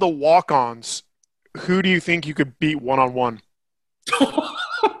all of the walk-ons, who do you think you could beat one-on-one?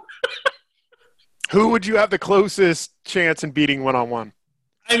 Who would you have the closest chance in beating one-on-one?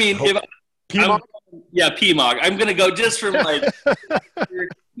 I mean, P-Mog? P-Mog. I'm going to go just from, like,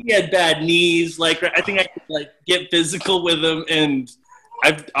 he had bad knees. Like, I think I could, like, get physical with him, and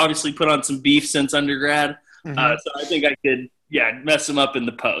I've obviously put on some beef since undergrad. Mm-hmm. So I think I could, mess him up in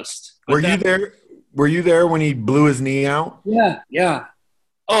the post. Were you there? Were you there when he blew his knee out? Yeah.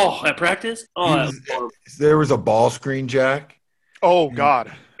 Oh, at practice? Oh, there was a ball screen, Jack. Oh,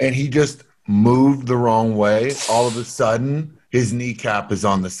 God. And he just moved the wrong way. All of a sudden, his kneecap is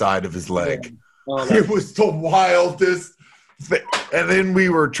on the side of his leg. Oh, it was the wildest thing. And then we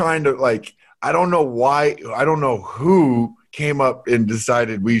were trying to, like, I don't know why, I don't know who came up and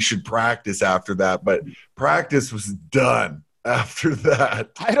decided we should practice after that, but practice was done after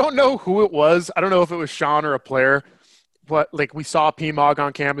that. I don't know who it was. I don't know if it was Sean or a player, but like we saw P-Mog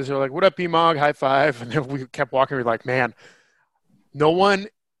on campus. They were like, what up, P-Mog? High five. And then we kept walking. We were like, man, no one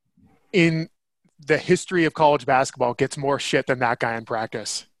in the history of college basketball gets more shit than that guy in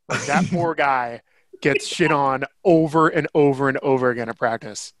practice. Like, that poor guy gets shit on over and over and over again at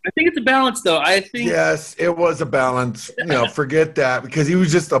practice. I think it's a balance, though. I think yes, it was a balance. Forget that because he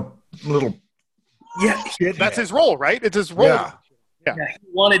was just a little. Yeah, that's his role, right? It's his role. Yeah. He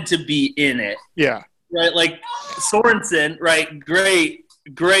wanted to be in it. Yeah. Right, like Sorensen, right? Great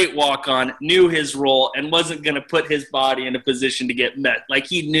walk-on, knew his role and wasn't going to put his body in a position to get met. Like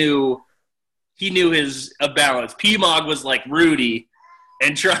he knew his balance. P-Mog was like Rudy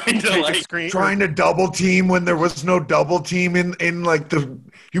and trying to double team when there was no double team in like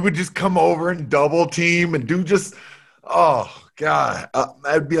he would just come over and double team and do just God,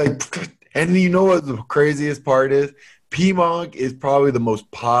 I'd be like. And you know what the craziest part is? P-Mog is probably the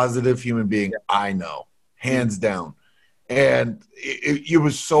most positive human being I know, hands down. And it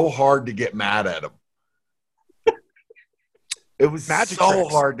was so hard to get mad at him. It was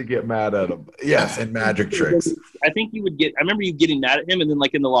hard to get mad at him. Yes, and magic tricks. I think I remember you getting mad at him and then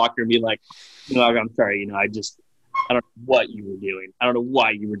like in the locker room be like, I'm sorry, I don't know what you were doing. I don't know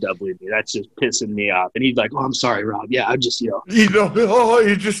why you were doubling me. That's just pissing me off. And he's like, I'm sorry, Rob. Yeah, I'm just, you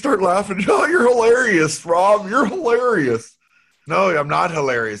just start laughing. Oh, you're hilarious, Rob. You're hilarious. No, I'm not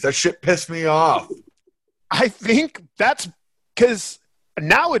hilarious. That shit pissed me off. I think that's because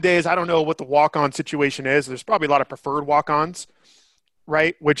nowadays, I don't know what the walk-on situation is. There's probably a lot of preferred walk-ons,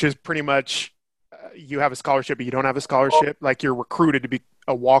 right? Which is pretty much you have a scholarship, but you don't have a scholarship. Like you're recruited to be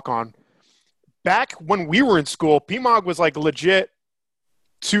a walk-on. Back when we were in school, PMOG was like legit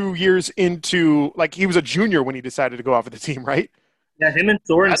 2 years into, like he was a junior when he decided to go off of the team, right? Yeah, him and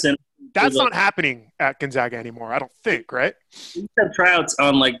Sorensen. That's not happening at Gonzaga anymore, I don't think, right? We used to have tryouts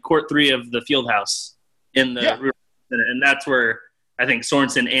on like court 3 of the field house in the and that's where I think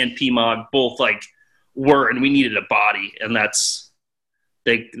Sorensen and PMOG both like were, and we needed a body, and that's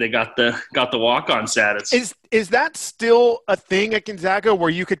they got the walk-on status. Is that still a thing at Gonzaga where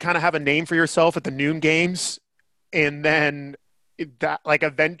you could kind of have a name for yourself at the noon games, and then that like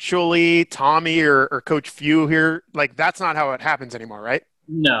eventually Tommy or Coach Few here, like that's not how it happens anymore, right?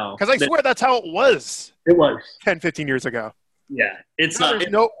 No, because I swear that's how it was. It was 10, 15 years ago. Yeah, it's now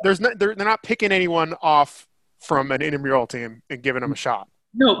not. They're not picking anyone off from an intramural team and giving them a shot.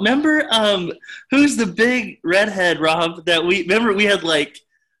 No, remember who's the big redhead, Rob? That we had like.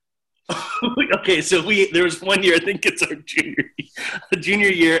 Okay, so there was 1 year, I think it's our junior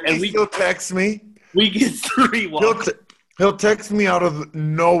year, and He'll text me. We get 3 walks. He'll text me out of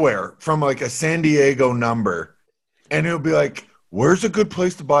nowhere from like a San Diego number, and he'll be like, "Where's a good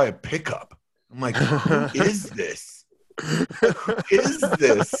place to buy a pickup?" I'm like, "Who is this? Who is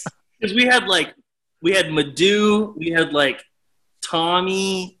this?" Because we had Madhu, we had like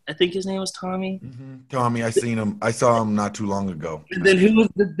Tommy. I think his name was Tommy. Mm-hmm. Tommy, I seen him. I saw him not too long ago. And then who was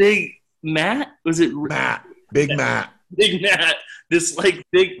the big Matt? Was it Matt? Big Matt. Big Matt. This like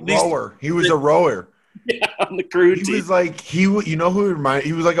big rower. He was a rower. Yeah, on the crew team. He was like you know who he reminded?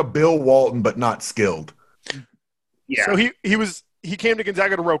 He was like a Bill Walton, but not skilled. Yeah. So he came to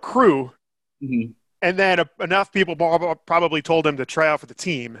Gonzaga to row crew, mm-hmm. and then enough people probably told him to try out for the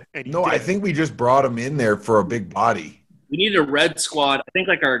team. And I think we just brought him in there for a big body. We needed a red squad. I think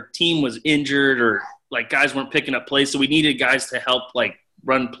like our team was injured or like guys weren't picking up plays, so we needed guys to help like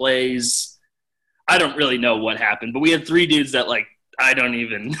run plays. I don't really know what happened, but we had 3 dudes that like I don't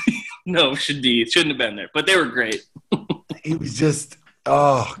even know shouldn't have been there, but they were great. He was just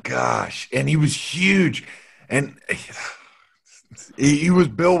oh gosh, and he was huge, and he was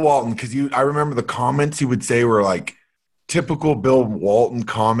Bill Walton because I remember the comments he would say were like typical Bill Walton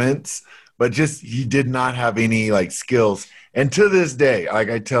comments. But just he did not have any like skills. And to this day,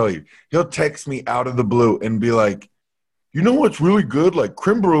 like I tell you, he'll text me out of the blue and be like, "You know what's really good? Like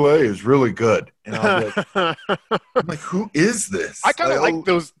creme brulee is really good." And I'm like, "Who is this?" I kind of like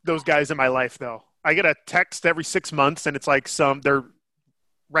those guys in my life though. I get a text every 6 months, and it's like they're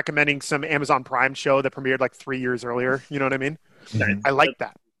recommending some Amazon Prime show that premiered like 3 years earlier. You know what I mean? Mm-hmm. I like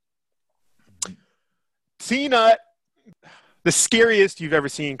that. Tina, the scariest you've ever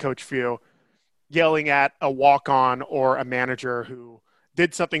seen Coach Few yelling at a walk-on or a manager who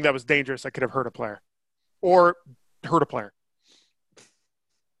did something that was dangerous that could have hurt a player or hurt a player?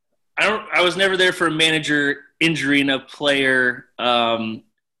 I was never there for a manager injury in a player. The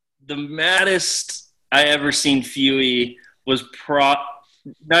maddest I ever seen Fewy was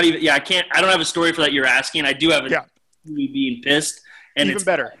not even. Yeah, I don't have a story for that you're asking. I do have Fewy being pissed, and even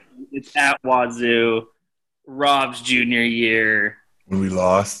better. It's at Wazoo, Rob's junior year. When we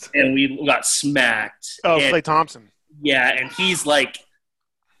lost. And we got smacked. Oh, Klay Thompson. Yeah, and he's like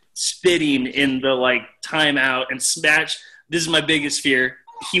spitting in the like timeout and smash. This is my biggest fear.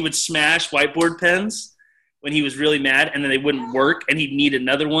 He would smash whiteboard pens when he was really mad, and then they wouldn't work, and he'd need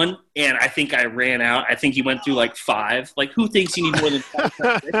another one. And I think I ran out. I think he went through like 5. Like, who thinks you need more than 5?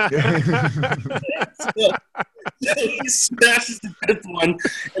 So he smashes the 5th one,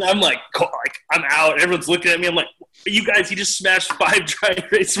 and I'm like, I'm out. Everyone's looking at me. I'm like, you guys, he just smashed 5 dry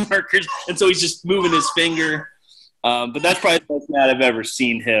erase markers, and so he's just moving his finger. But that's probably the most mad I've ever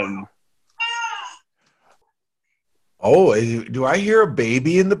seen him. Oh, do I hear a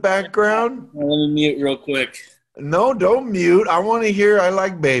baby in the background? Let me mute real quick. No, don't mute. I want to hear. I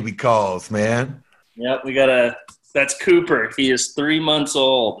like baby calls, man. Yep, that's Cooper. He is 3 months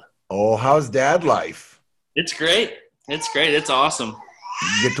old. Oh, how's dad life? It's great. It's awesome.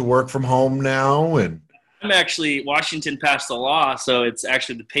 You get to work from home now, and I'm actually, Washington passed a law, so it's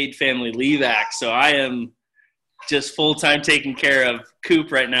actually the Paid Family Leave Act. So I am just full-time taking care of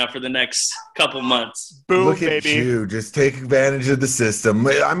Coop right now for the next couple months. Boom, look baby. At you. Just take advantage of the system.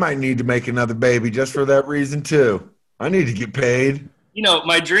 I might need to make another baby just for that reason, too. I need to get paid. You know,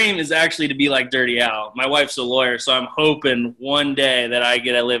 my dream is actually to be like Dirty Al. My wife's a lawyer, so I'm hoping one day that I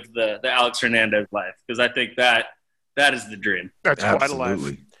get to live the Alex Hernandez life, because I think that is the dream. That's quite a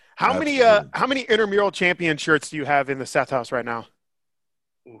life. How many intramural champion shirts do you have in the Seth house right now?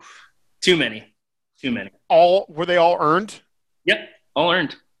 Oof. Too many. Were they all earned? Yep, all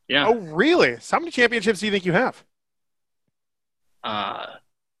earned. Yeah. Oh, really? So how many championships do you think you have?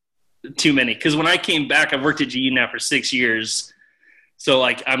 Too many. Because when I came back, I've worked at GE now for 6 years. So,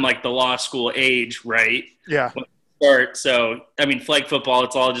 like, I'm like the law school age, right? Yeah. Start. So, I mean, flag football,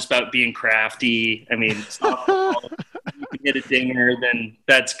 it's all just about being crafty. I mean, softball, you can hit a dinger, then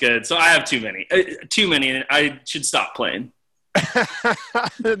that's good. So I have too many. And I should stop playing.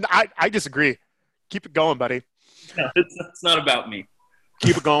 I disagree. Keep it going, buddy. No, it's not about me.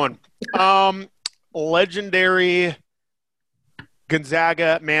 Keep it going. Legendary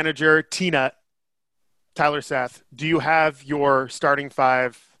Gonzaga manager Tina, Tyler Seth. Do you have your starting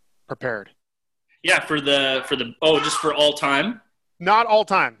five prepared? Yeah, just for all time? Not all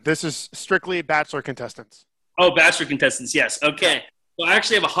time. This is strictly Bachelor contestants. Oh, Bachelor contestants, yes. Okay. So I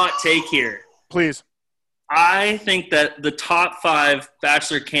actually have a hot take here. Please. I think that the top 5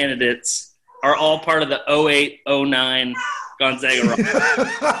 Bachelor candidates are all part of the 08-09 Gonzaga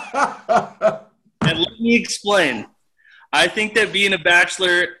roster. And let me explain. I think that being a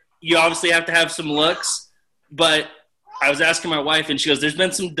Bachelor, you obviously have to have some looks, but I was asking my wife, and she goes, there's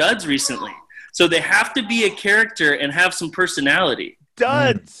been some duds recently. So they have to be a character and have some personality.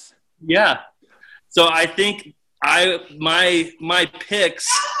 Duds. Yeah. So I think my picks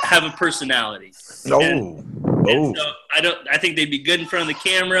have a personality. And so I think they'd be good in front of the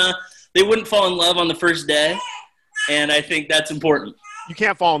camera. They wouldn't fall in love on the first day, and I think that's important. You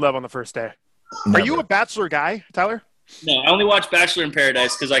can't fall in love on the first day. Never. Are you a Bachelor guy, Tyler? No, I only watch Bachelor in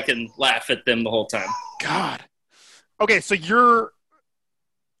Paradise because I can laugh at them the whole time. God. Okay, so your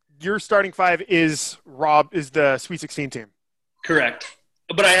starting five is the Sweet 16 team. Correct.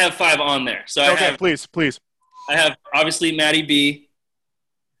 But I have 5 on there. So please. I have obviously Maddie B.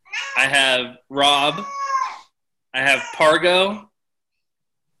 I have Rob. I have Pargo.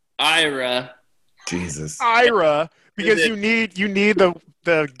 Ira. Jesus. Ira, because you need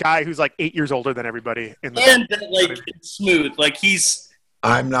the guy who's like 8 years older than everybody in the and like smooth. Like he's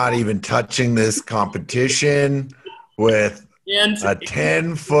I'm not even touching this competition with a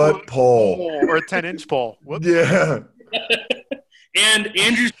 10-foot pole. Or a 10-inch pole. Whoops. Yeah. and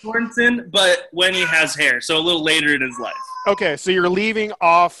Andrew Sorensen, but when he has hair, so a little later in his life. Okay, so you're leaving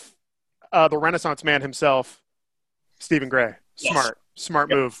off the Renaissance man himself, Stephen Gray. Smart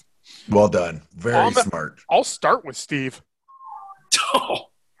move. Well done. Very smart. I'll start with Steve.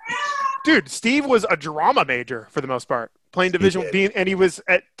 Dude, Steve was a drama major for the most part, playing Division and he was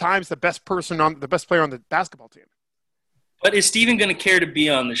at times the best player on the basketball team. But is Steven going to care to be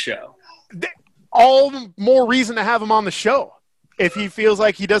on the show? All the more reason to have him on the show. If he feels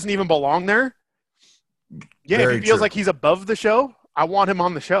like he doesn't even belong there, if he feels like he's above the show, I want him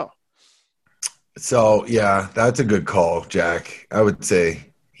on the show. So, yeah, that's a good call, Jack. I would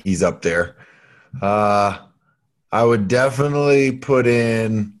say he's up there. I would definitely put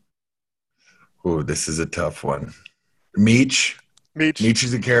in – this is a tough one. Meech. Meech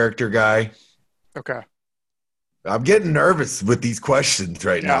is a character guy. Okay. I'm getting nervous with these questions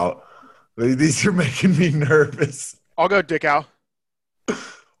right now. These are making me nervous. I'll go Dick Al.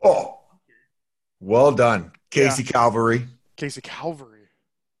 Oh, well done. Casey Calvary. Casey Calvary.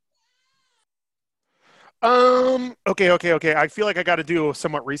 Okay. I feel like I got to do a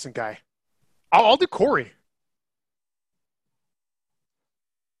somewhat recent guy. I'll do Corey.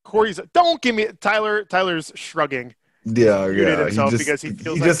 Don't give me Tyler. Tyler's shrugging. Yeah. Because he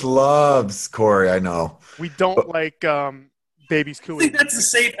just loves Corey. I know. We don't like babies cooing. I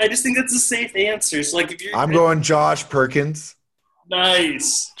just think that's a safe answer. So like, I'm going Josh Perkins.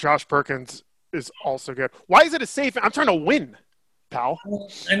 Nice. Josh Perkins is also good. Why is it a safe? I'm trying to win, pal.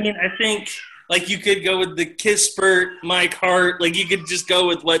 I mean, I think like you could go with the Kispert, Mike Hart. Like you could just go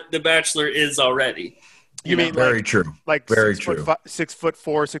with what The Bachelor is already. You mean very true? Like very 6'4", true.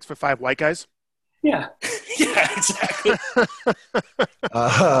 6'5" white guys. Yeah. Yeah. Exactly.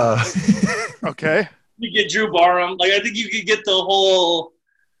 Okay. You get Drew Barham. Like I think you could get the whole.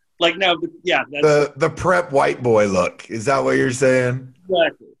 Like no, but yeah. That's the prep white boy look. Is that what you're saying?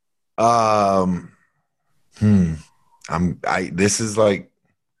 Exactly.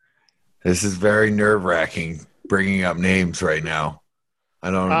 This is very nerve-wracking bringing up names right now. I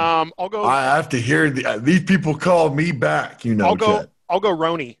don't. I'll go. I have to hear these people call me back. You know. I'll go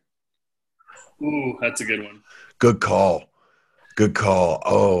Roni. Ooh, that's a good one. Good call.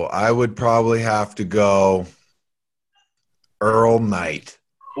 Oh, I would probably have to go Earl Knight.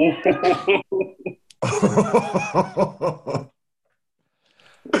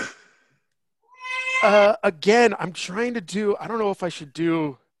 Again, I'm trying to do. I don't know if I should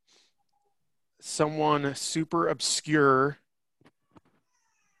do someone super obscure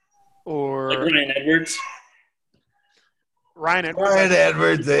or like Ryan Edwards. Ryan Edwards. Ryan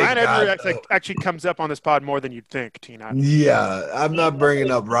Edwards. Ryan Edwards actually comes up on this pod more than you'd think, Tina. Yeah, I'm not bringing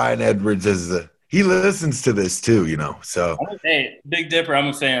up Ryan Edwards he listens to this too, So Hey, Big Dipper, I'm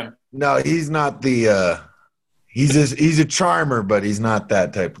a fan. no, he's not the. He's a charmer, but he's not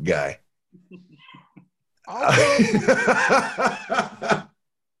that type of guy.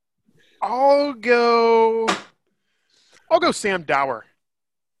 I'll go Sam Dower.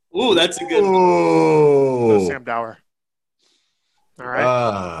 Ooh, that's a good one. Oh, Sam Dower. All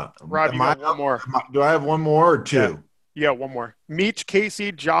right. Rob, you got one more. Do I have one more or two? Yeah, one more. Meach,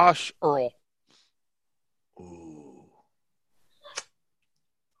 Casey, Josh, Earl. Ooh.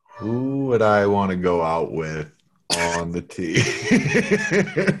 Who would I want to go out with on the tee? I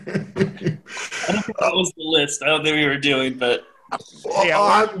don't think that was the list. I don't think we were doing, but Hey, I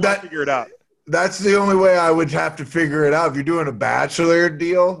want to figure it out. That's the only way I would have to figure it out. If you're doing a bachelor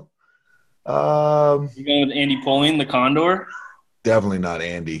deal, you going with Andy Poling, the Condor? definitely not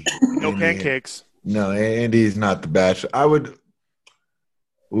Andy. No pancakes. No, Andy's not the bachelor. I would.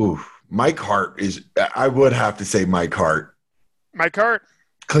 Ooh, Mike Hart is. I would have to say Mike Hart. Mike Hart.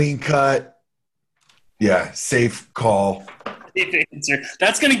 Clean cut. Yeah, safe call. Safe answer.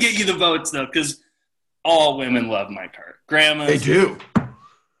 That's going to get you the votes, though, because all women love Mike Hart. Grandmas. They do.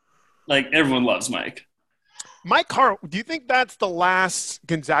 Like, everyone loves Mike. Mike Hart, do you think that's the last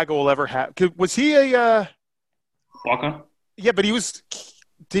Gonzaga will ever have? Was he a Walk-on? yeah, but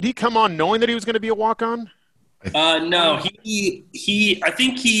did he come on knowing that he was going to be a walk-on? No, I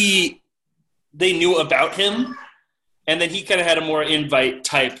think they knew about him, and then he kind of had a more invite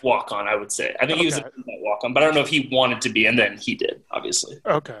type walk-on, I would say. I think he was an invite walk-on, but I don't know if he wanted to be, and then he did, obviously.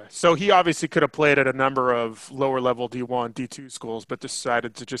 Okay. So he obviously could have played at a number of lower-level D1, D2 schools, but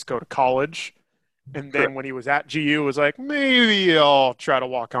decided to just go to college. And then when he was at GU, was like, maybe I'll try to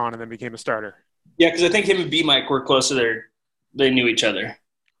walk on, and then became a starter. Yeah, because I think him and B-Mike were closer there. They knew each other.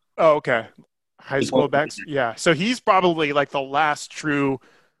 Oh, okay. High school backs. Yeah. So he's probably like the last true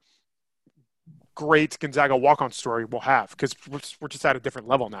great Gonzaga walk-on story we'll have because we're just at a different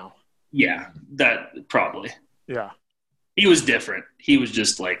level now. Yeah, that probably. Yeah. He was different. He was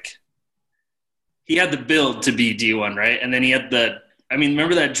just like – he had the build to be D1, right? And then he had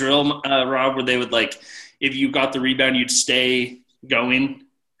remember that drill, Rob, where they would like – if you got the rebound, you'd stay going?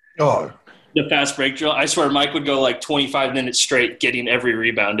 Oh, the fast break drill. I swear Mike would go like 25 minutes straight getting every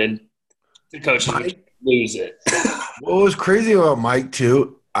rebound, and the coaches would lose it. what was crazy about Mike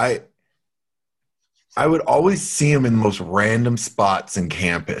too? I would always see him in the most random spots in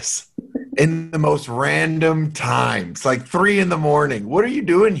campus, in the most random times, like 3 a.m. What are you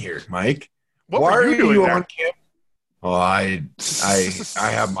doing here, Mike? What Why were you doing there? on campus? Oh, I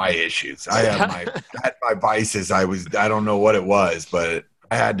have my issues. I had my vices. I don't know what it was, but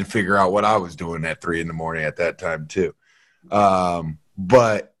I had to figure out what I was doing at 3 a.m. at that time too.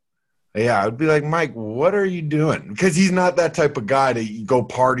 But yeah, I would be like, Mike, what are you doing? Because he's not that type of guy to go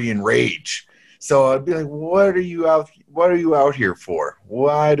party and rage. So I'd be like, what are you out here for?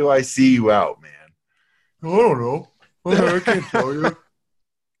 Why do I see you out, man? I don't know. I can't tell you.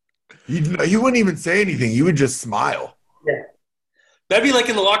 He wouldn't even say anything. He would just smile. Yeah. That'd be like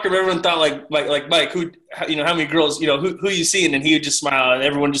in the locker room, everyone thought like Mike, how many girls, who you seeing? And he would just smile, and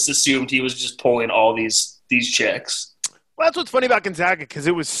everyone just assumed he was just pulling all these chicks. Well, that's what's funny about Gonzaga because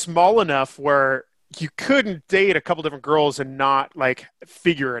it was small enough where you couldn't date a couple different girls and not like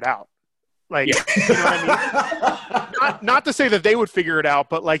figure it out. Like, yeah. You know what I mean? not to say that they would figure it out,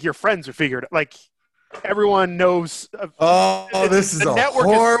 but like your friends would figure it out. Like everyone knows. This is a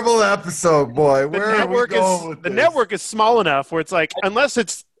horrible episode, boy. Where are we going with this? The network is small enough where it's like unless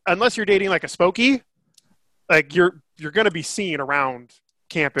you're dating like a Spokey, like you're going to be seen around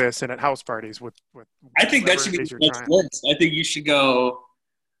campus and at house parties with I think that should be the next list. I think you should go,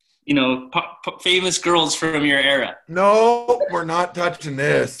 famous girls from your era. No, we're not touching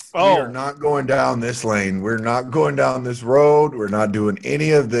this. Oh. We are not going down this lane. We're not going down this road. We're not doing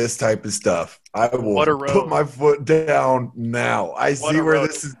any of this type of stuff. I will put my foot down now. I see where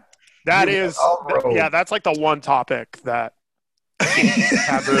this is. That is, yeah, that's like the one topic that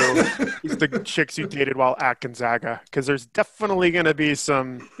taboo is the chicks you dated while at Gonzaga because there's definitely going to be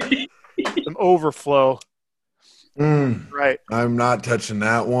some overflow. Right. I'm not touching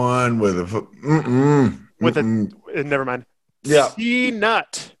that one with a never mind. Yeah.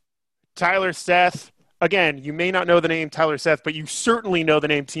 T-Nut. Tyler Seth. Again, you may not know the name Tyler Seth, but you certainly know the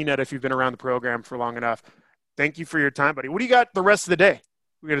name T-Nut if you've been around the program for long enough. Thank you for your time, buddy. What do you got the rest of the day?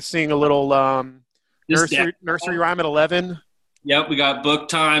 We're going to sing a little nursery rhyme at 11. Yep, we got book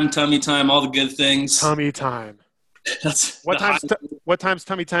time, tummy time, all the good things. Tummy time. That's what time's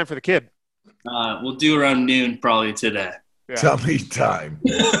tummy time for the kid? We'll do around noon probably today. Yeah. Tummy time.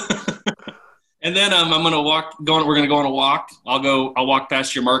 And then I'm gonna we're gonna go on a walk. I'll walk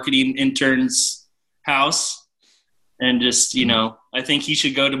past your marketing intern's house, and just I think he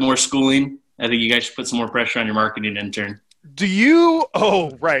should go to more schooling. I think you guys should put some more pressure on your marketing intern. Do you?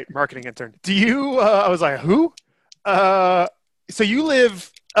 Oh, right, marketing intern. Do you? I was like, who? So you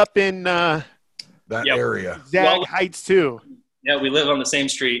live up in That area. Zag Heights too? Yeah, we live on the same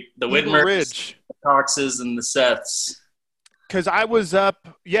street. The Eagle Whitmers, Ridge. the Coxes, and the Seths. Because I was I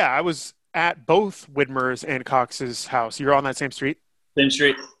was at both Whitmer's and Cox's house. You're on that same street? Same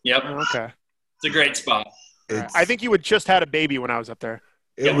street. Yep. Oh, okay. It's a great spot. I think you had just had a baby when I was up there.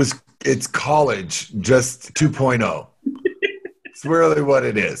 It's college, just 2.0. It's really what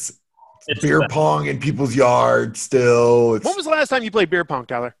it is. It's beer pong in people's yards still. When was the last time you played beer pong,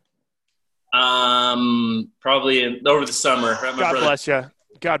 Tyler? Probably over the summer. God bless you.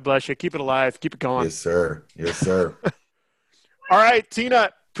 God bless you. Keep it alive. Keep it going. Yes, sir. Yes, sir. All right,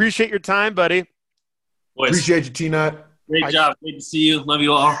 T-Nut. Appreciate your time, buddy. Boys, Appreciate you, T-Nut. great job. Great to see you. Love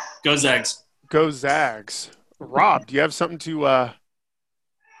you all. Go Zags. Go Zags. Rob, do you have something to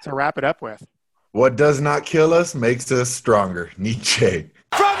wrap it up with? What does not kill us makes us stronger. Nietzsche.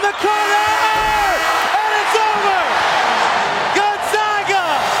 From the corner, and it's over.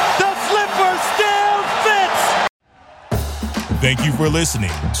 Gonzaga, the slipper still fits. Thank you for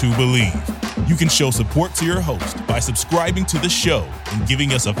listening to Believe. You can show support to your host by subscribing to the show and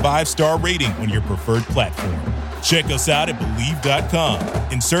giving us a 5-star rating on your preferred platform. Check us out at Believe.com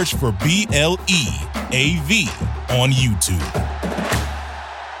and search for BLEAV on YouTube.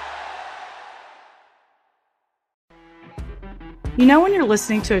 You know when you're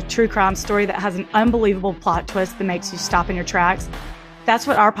listening to a true crime story that has an unbelievable plot twist that makes you stop in your tracks? That's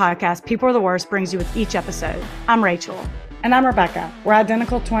what our podcast, People Are the Worst, brings you with each episode. I'm Rachel. And I'm Rebecca. We're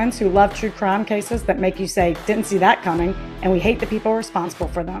identical twins who love true crime cases that make you say, didn't see that coming, and we hate the people responsible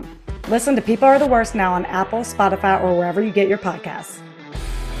for them. Listen to People Are the Worst now on Apple, Spotify, or wherever you get your podcasts.